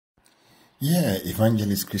Yeah,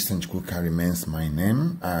 Evangelist Christian Chukwuka remains my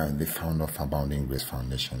name, the founder of Abounding Grace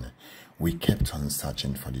Foundation. We kept on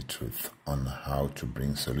searching for the truth on how to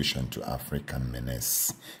bring solution to African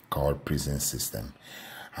menace called prison system.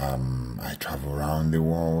 I travel around the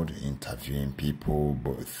world interviewing people,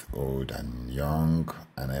 both old and young,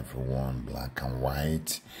 and everyone, black and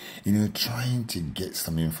white, trying to get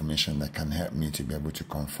some information that can help me to be able to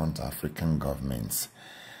confront African governments.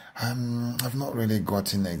 I've not really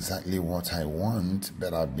gotten exactly what I want,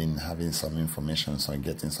 but I've been having some information, so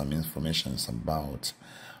getting some information about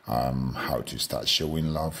how to start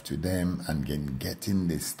showing love to them and getting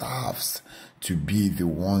the staffs to be the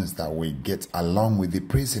ones that will get along with the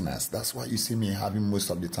prisoners. That's why you see me having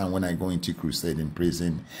most of the time when I go into crusade in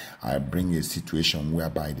prison, I bring a situation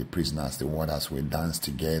whereby the prisoners, the warders will dance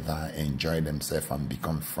together, enjoy themselves and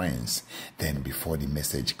become friends. Then before the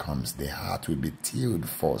message comes, the heart will be tilled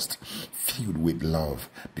first, filled with love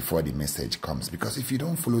before the message comes. Because if you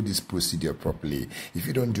don't follow this procedure properly, if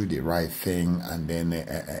you don't do the right thing and then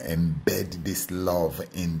embed this love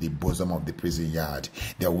in the bosom of the prison yard,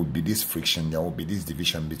 there will be this friction, there will be this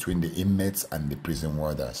division between the inmates and the prison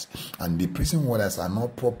warders. And the prison warders are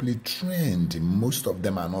not properly trained. Most of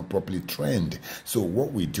them are not properly trained. So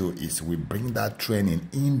what we do is we bring that training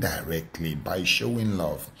indirectly by showing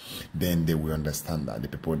love. Then they will understand that the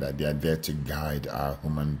people that they are there to guide are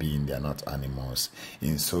human beings, they are not animals.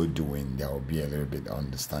 In so doing, there will be a little bit of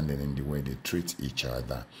understanding in the way they treat each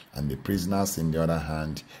other. And the prisoners, in the other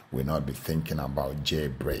hand, will not be thinking about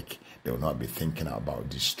jailbreak. They will not be thinking about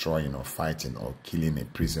destroying or fighting or killing a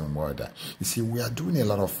prison warder. You see, we are doing a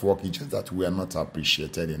lot of work. It's just that we are not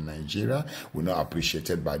appreciated in Nigeria. We're not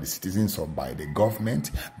appreciated by the citizens or by the government.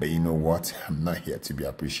 But you know what? I'm not here to be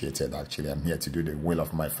appreciated. Actually, I'm here to do the will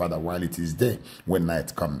of my Father while it is day. When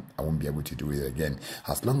night comes, I won't be able to do it again.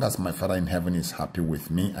 As long as my Father in heaven is happy with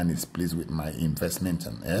me and is pleased with my investment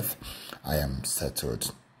on earth, I am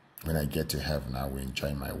settled. When I get to heaven, I will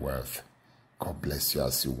enjoy my wealth. God bless you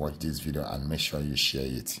as you watch this video and make sure you share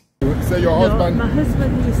it. Say your husband? My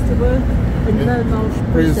husband used to work in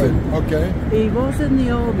Vermont prison. Okay. He was in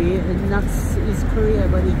the army and that's his career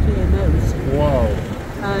when he came out. Wow.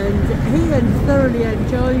 And he had thoroughly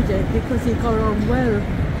enjoyed it because he got on well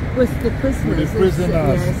with the prisoners. With the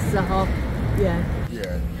prisoners? Yes, yeah.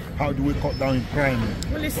 Yeah. How do we cut down in crime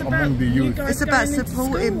among the youth? It's about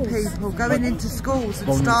supporting people, going into schools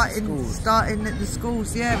and starting at the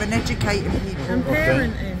schools, and educating people. And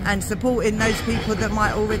parenting. And supporting those people that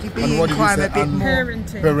might already be in crime a bit more.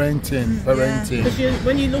 Parenting. Because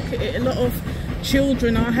when you look at it, a lot of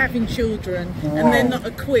children are having children and they're not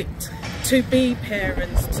equipped to be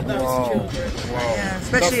parents to those children. Yeah,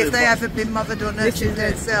 especially if they haven't been mothered or nurtured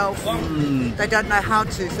themselves. They don't know how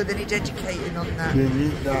to, so they need educating on that. They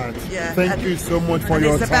need that. Yeah. Thank you so much for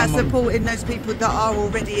your time. It's about supporting those people that are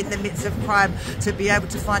already in the midst of crime to be able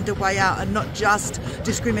to find a way out and not just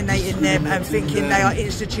discriminating them and thinking they are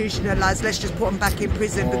institutionalised. Let's just put them back in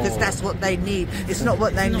prison because that's what they need. It's not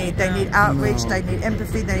what they need. They need outreach, they need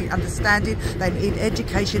empathy, they need understanding, they need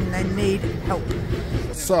education, they need help.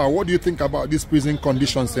 Sir, what do you think about these prison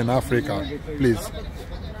conditions in Africa, please?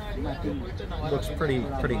 Looks pretty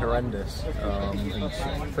horrendous.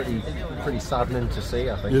 It's pretty saddening to see,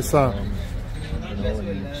 I think. Yes, sir.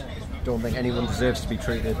 And don't think anyone deserves to be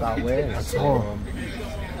treated that way. At all.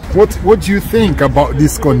 What do you think about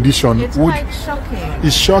this condition? It's quite shocking.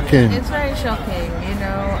 It's shocking. It's very shocking.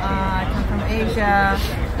 I come from Asia.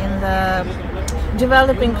 In the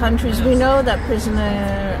developing countries, we know that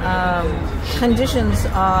prisoner conditions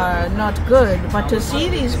are not good, but to see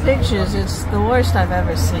these pictures, it's the worst I've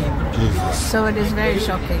ever seen. Jesus. So it is very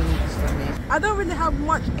shocking for me. I don't really have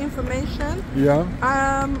much information. Yeah.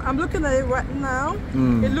 I'm looking at it right now.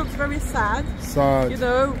 It looks very sad. Sad.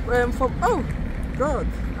 Oh God,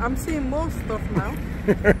 I'm seeing more stuff now.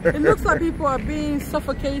 It looks like people are being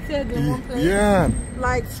suffocated in one place. Yeah.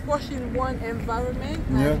 Like squashed in one environment.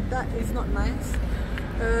 And that is not nice.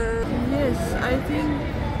 Yes, I think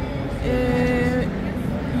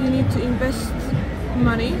you need to invest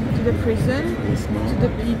money to the prison, to the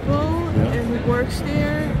people who works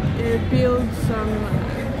there, build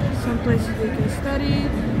some places they can study.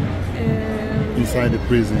 Inside the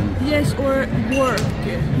prison? Yes, or work.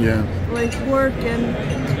 Yeah. Like work, and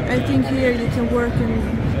I think here you can work and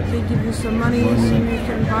they give you some money so you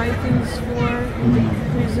can buy things for the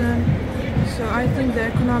prison. So I think the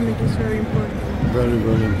economic is very important. Very,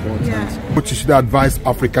 very important. Yeah. What you should advise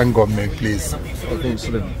African government, please? I think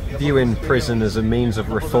sort of viewing prison as a means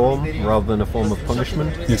of reform rather than a form of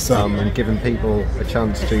punishment. Yes, sir. And giving people a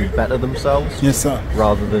chance to better themselves. Yes, sir.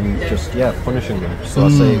 Rather than just punishing them. So I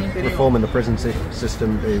say reforming the prison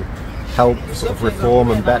system to help sort of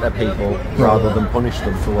reform and better people rather than punish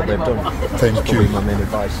them for what they've done. Thank you. My main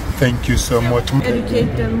advice. Thank you so much.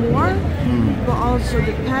 Educate them more, but also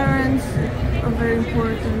the parents are very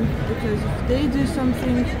important, because if they do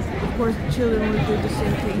something, of course the children will do the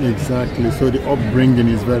same thing. Exactly. So the upbringing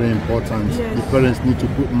is very important. Yes. The parents need to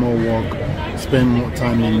put more work, spend more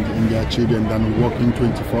time in their children than working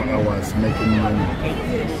 24 hours making money.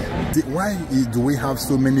 Yes. Why do we have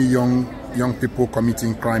so many young people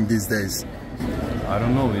committing crime these days? I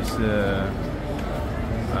don't know. It's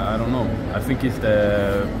I don't know. I think it's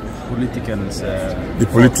the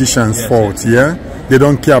politicians' fault. Yeah, they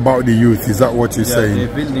don't care about the youth. Is that what you're saying?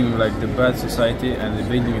 They're building like the bad society, and they're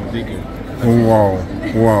building it bigger.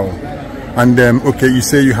 Wow. And okay, you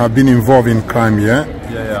say you have been involved in crime, yeah?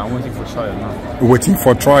 Yeah. I'm waiting for trial now. Waiting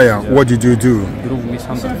for trial. Yeah. What did you do?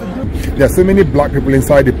 There are so many black people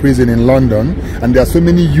inside the prison in London, and there are so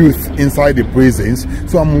many youth inside the prisons.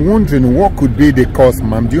 So I'm wondering, what could be the cause,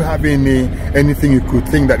 ma'am? Do you have anything you could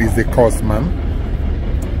think that is the cause, ma'am?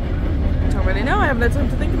 Don't really know. I haven't had time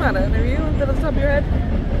to think about it. Have you? Off the top of your head?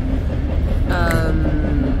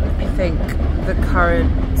 I think the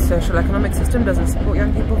current social economic system doesn't support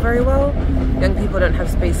young people very well. Young people don't have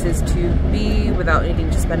spaces to be without needing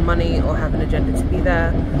to spend money or have an agenda to be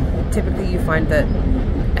there. Typically you find that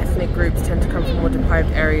ethnic groups tend to come from more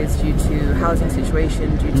deprived areas due to housing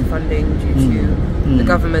situation, due to funding, due to the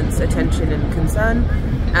government's attention and concern.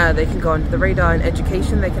 They can go under the radar. In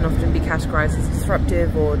education, they can often be categorized as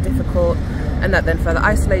disruptive or difficult, and that then further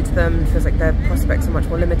isolates them, feels like their prospects are much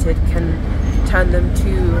more limited, can turn them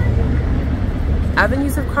to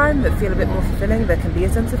avenues of crime that feel a bit more fulfilling. There can be a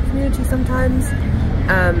sense of community sometimes,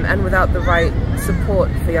 and without the right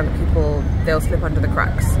support for young people, they'll slip under the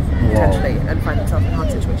cracks potentially and find themselves in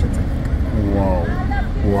hard situations, I think.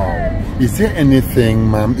 Wow. Is there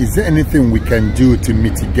anything, ma'am, we can do to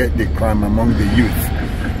mitigate the crime among the youth?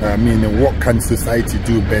 I mean, what can society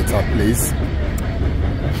do better, please?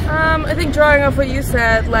 I think drawing off what you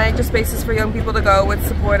said, like just spaces for young people to go with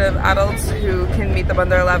supportive adults who can meet them on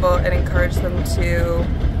their level and encourage them to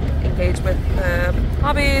engage with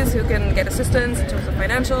hobbies, who can get assistance in terms of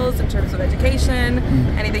financials, in terms of education,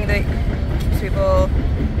 anything that keeps people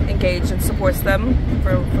engaged and supports them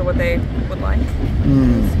for what they would like.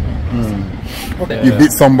 Okay. You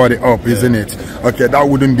beat somebody up, isn't it? Okay, that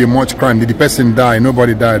wouldn't be much crime. Did the person die?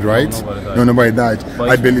 Nobody died, right? No, nobody died.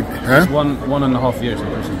 I believe. It's 1.5 years in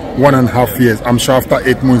prison. 1.5 years. I'm sure after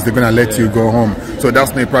 8 months they're gonna let you go home. So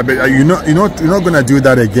that's no problem. You're not gonna do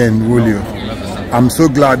that again, will you? I'm so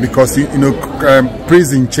glad, because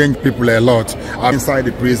prison changed people a lot. I'm inside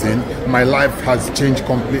the prison. My life has changed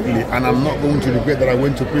completely, and I'm not going to regret that I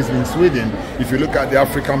went to prison in Sweden. If you look at the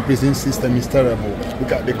African prison system, it's terrible.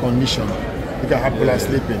 Look at the condition. Look at how people are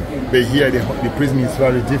sleeping. But here the prison is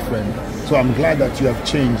very different. So I'm glad that you have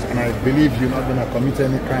changed, and I believe you're not going to commit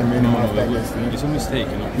any crime anymore after this. It's a mistake.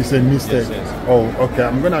 It's a mistake. Yes. Oh, okay.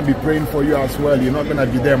 I'm going to be praying for you as well. You're not going to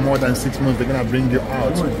be there more than 6 months. They're going to bring you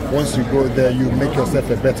out. Once you go there, you make yourself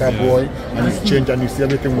a better boy, and you change, and you see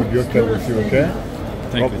everything will be okay with you, okay?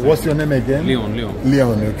 Thank you. What's your name again?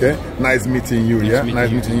 Leon, okay? Nice meeting you,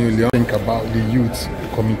 Nice meeting you, Leon. Think about the youth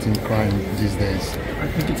committing crime these days. I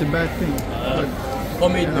think it's a bad thing,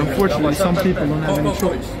 but unfortunately some people don't have any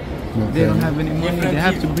choice. Okay. They don't have any money, they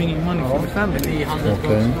have to bring in money for the family.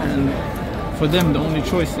 Okay. And for them the only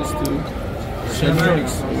choice is to sell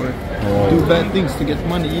drugs or do bad things to get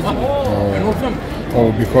money easily.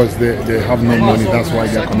 Oh, because they have no money, that's why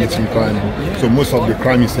they are committing crime. So most of the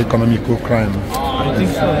crime is economical crime. I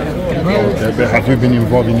think so. Okay, but have you been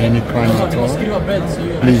involved in any crime at all?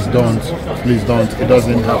 Please don't. Please don't. It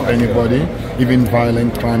doesn't help anybody. Even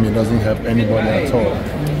violent crime, it doesn't help anybody at all.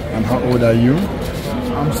 And how old are you?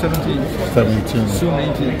 I'm 17. 17. Soon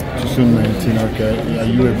 19. Soon 19, okay. Are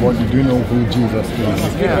you a boy? Do you know who Jesus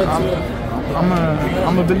is? Yeah,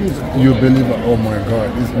 I'm a believer. You believer? Oh my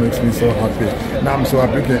God, this makes me so happy. Now I'm so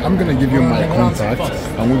happy. Okay, I'm gonna give you my contact,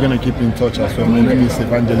 and we're gonna keep in touch as well. My name is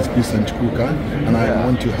Evangelist Chukwuka, and I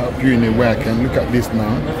want to help you in a way I can. Look at this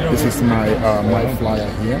now. This is my my flyer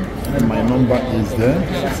here, and my number is there.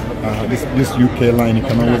 This UK line, you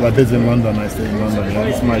can always. I'm based in London. I stay in London. Yeah,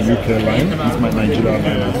 this is my UK line. This is my Nigeria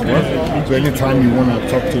line as well. So anytime you wanna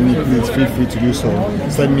talk to me, please feel free to do so.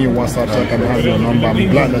 Send me a WhatsApp so I can have your number. I'm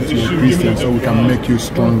glad that you're a Christian, so we can make you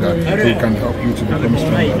stronger. So we can help you to become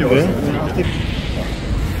stronger.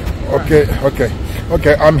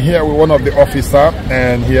 Okay. I'm here with one of the officers,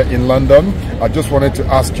 and here in London. I just wanted to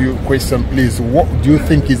ask you a question, please. What do you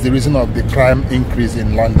think is the reason of the crime increase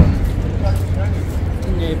in London?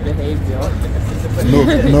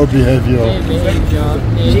 No behavior.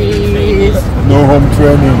 No home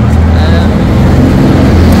training.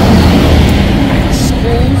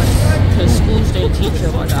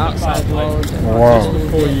 Wow. Just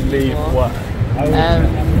before you leave, what?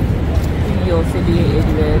 Who you're affiliated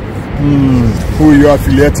with. Who you are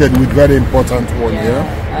affiliated with, very important one, yeah?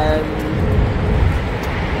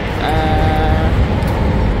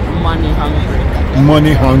 Money hungry.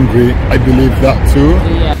 Money hungry, I believe that too.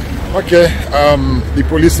 Yeah. Okay, the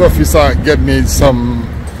police officer gave me some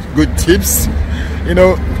good tips. You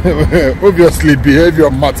know, obviously behavior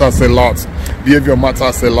matters a lot. Behavior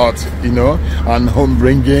matters a lot, you know, and home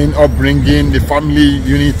bringing, upbringing, the family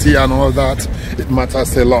unity and all that, it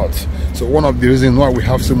matters a lot. So one of the reasons why we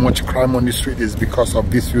have so much crime on the street is because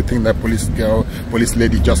of this few things that police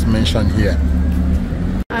lady just mentioned here.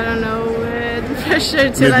 I don't know, the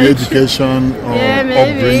pressure to maybe like education or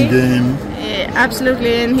upbringing. Yeah,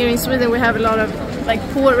 absolutely. And here in Sweden we have a lot of like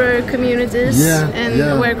poorer communities,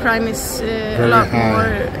 where crime is a lot high.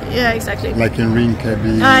 More. Yeah, exactly. Like in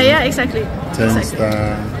Rinkeby. Yeah, exactly.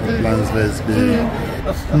 Tensta, Landsväsby.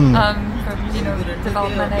 From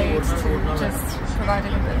development aid to just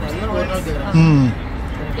providing a bit of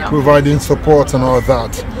support. Providing support and all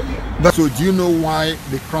that. So do you know why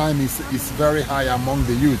the crime is very high among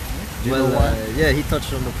the youth? Do you know why? Yeah, he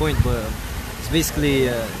touched on the point, but it's basically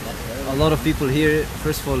a lot of people here,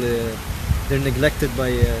 first of all, they're neglected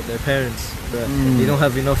by their parents. They don't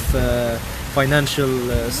have enough financial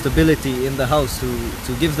stability in the house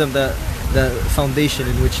to give them that foundation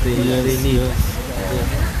in which they need.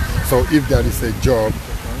 So if there is a job,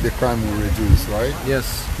 the crime will reduce, right?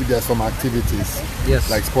 Yes. If there are some activities,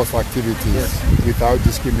 like sports activities, without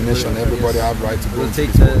discrimination, everybody have right to go. We'll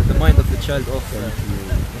take the mind of the child off the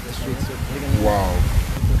streets. Wow.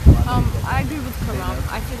 I agree with Karam.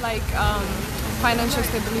 I feel like financial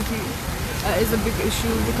stability is a big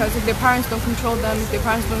issue, because if their parents don't control them, if their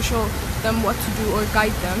parents don't show them what to do or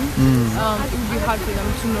guide them, it would be hard for them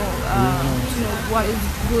to know what is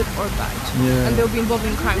good or bad, and they'll be involved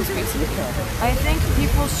in crimes basically. I think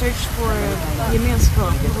people search for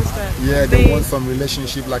gemenskap. They want some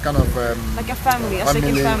relationship, like kind of like a family, a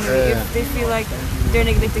second family. If they feel like they're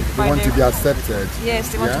neglected by want to be accepted. Yes,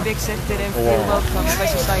 they want to be accepted and feel welcome by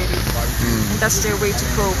society. And that's their way to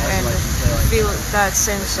cope and feel that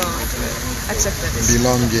sense of acceptance.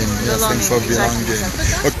 Belonging, sense of belonging.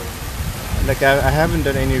 Exactly. Okay. Like I haven't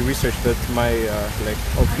done any research, but my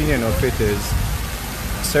opinion of it is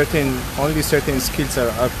only certain skills are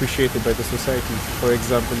appreciated by the society. For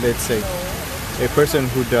example, let's say a person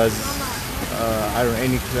who does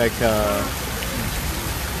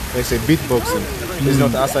let's say beatboxing is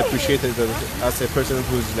not as appreciated as a person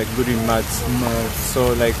who's like good in maths.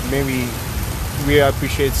 So like maybe we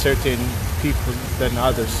appreciate certain people than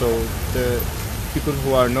others, so the people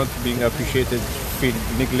who are not being appreciated feel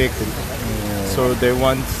neglected. So they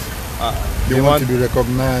want to be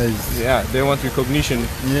recognized. Yeah, they want recognition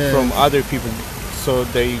from other people. So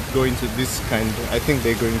they go into this kind. I think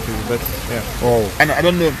they're going to, but yeah. Oh, and I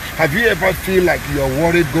don't know. Have you ever feel like you're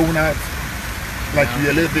worried going out? Like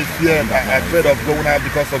you're a little bit afraid of going out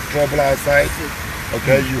because of trouble outside?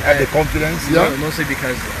 Okay, you have the confidence. Yeah, mostly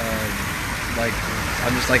because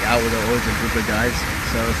I'm just like out with always a group of guys,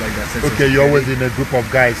 so it's like that sense of you're always in a group of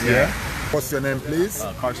guys. Yeah. What's your name, please?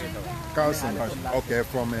 Carson. Carson. Okay,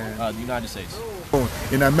 from the United States.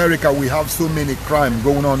 In America, we have so many crime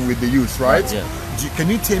going on with the youth, right? Yeah. Can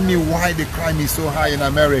you tell me why the crime is so high in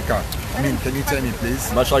America? I mean, can you tell me,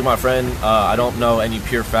 please? Much like my friend, I don't know any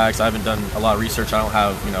pure facts. I haven't done a lot of research. I don't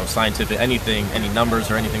have, scientific any numbers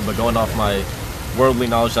or anything. But going off my worldly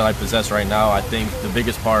knowledge that I possess right now, I think the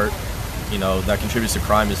biggest part, that contributes to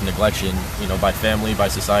crime is neglection. By family, by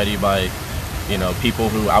society, by people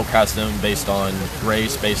who outcast them based on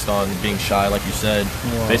race, based on being shy, like you said,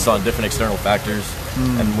 based on different external factors.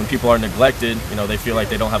 And when people are neglected, they feel like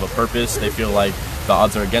they don't have a purpose. They feel like the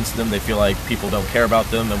odds are against them. They feel like people don't care about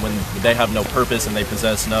them. And when they have no purpose and they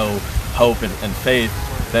possess no hope and faith,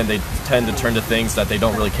 then they tend to turn to things that they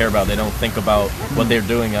don't really care about. They don't think about what they're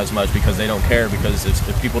doing as much because they don't care. Because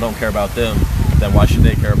if people don't care about them, then why should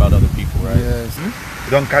they care about other people, right? Yes.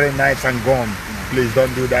 Don't carry knives and gun. Please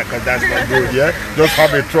don't do that, because that's not good, yeah? Just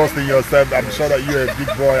have a trust in yourself. I'm sure that you're a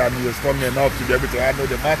big boy and you're strong enough to be able to handle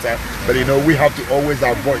the matter. But we have to always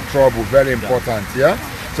avoid trouble. Very important, yeah?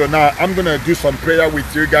 So now I'm going to do some prayer with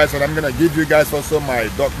you guys, and I'm going to give you guys also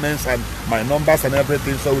my documents and my numbers and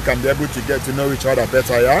everything, so we can be able to get to know each other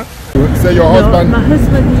better, yeah? Say your husband. My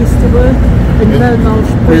husband used to work in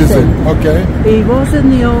Belmarsh prison. Okay. He was in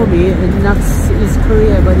the army, and that's his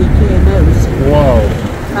career when he came out. Wow.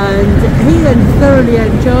 And he thoroughly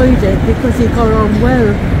enjoyed it because he got on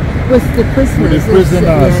well with the prisoners. With the prisoners.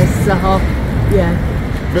 Yes, yeah.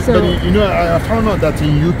 But you know, I found out that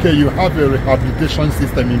in UK you have a rehabilitation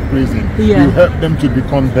system in prison. Yeah. You help them to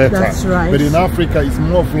become better. That's right. But in Africa, it's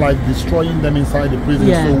more of like destroying them inside the prison.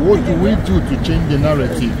 Yeah. So what do we do to change the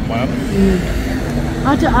narrative, ma'am?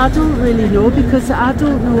 I don't really know, because I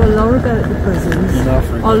don't know a lot about the prisons. In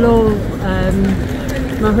Africa. Although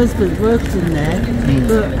my husband worked in there,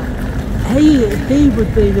 but he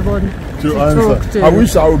would be the one to answer. talk to. I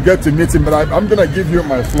wish I would get to meet him, but I'm going to give you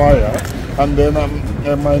my flyer, and then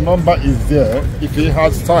my number is there. If he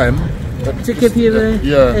has time, to give you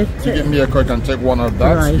to give me a call, and take one of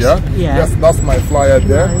that. Right. Yeah? Yes, that's my flyer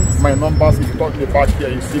there. Nice. My numbers is on the back here.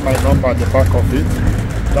 You see my number at the back of it.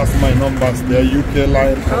 That's my numbers there, UK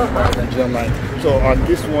line and Nigerian line. So, and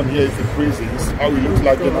this one here is the prisons, how it looks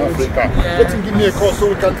like in Africa. Let him give me a call so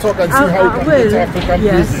we can talk and see how we can get to African prison.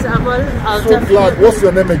 Yes, I will. I'll so glad. What's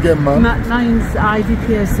your name again, ma'am? Mine's Ivy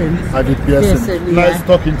Pearson. Ivy Pearson. Nice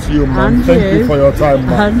talking to you, ma'am. And Thank you for your time,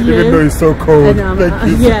 ma'am. Even though it's so cold.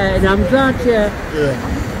 Thank you. Yeah, and I'm glad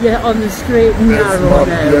you're on the straight and narrow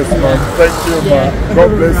now. Yes, ma'am. Thank you, ma'am. God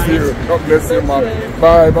bless you. God bless you, ma'am.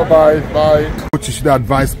 Bye, bye, bye. What you should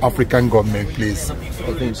advise African government, please? I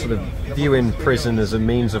think sort of viewing prison as a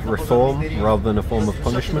means of reform rather than a form of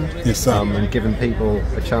punishment. Yes, sir. And giving people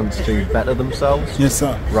a chance to better themselves. Yes,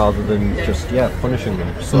 sir. Rather than just punishing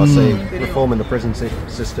them. So I say reforming the prison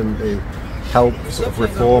system to help sort of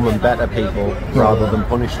reform and better people rather than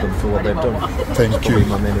punish them for what they've done. Thank you. That's probably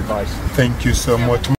my main advice. Thank you so much.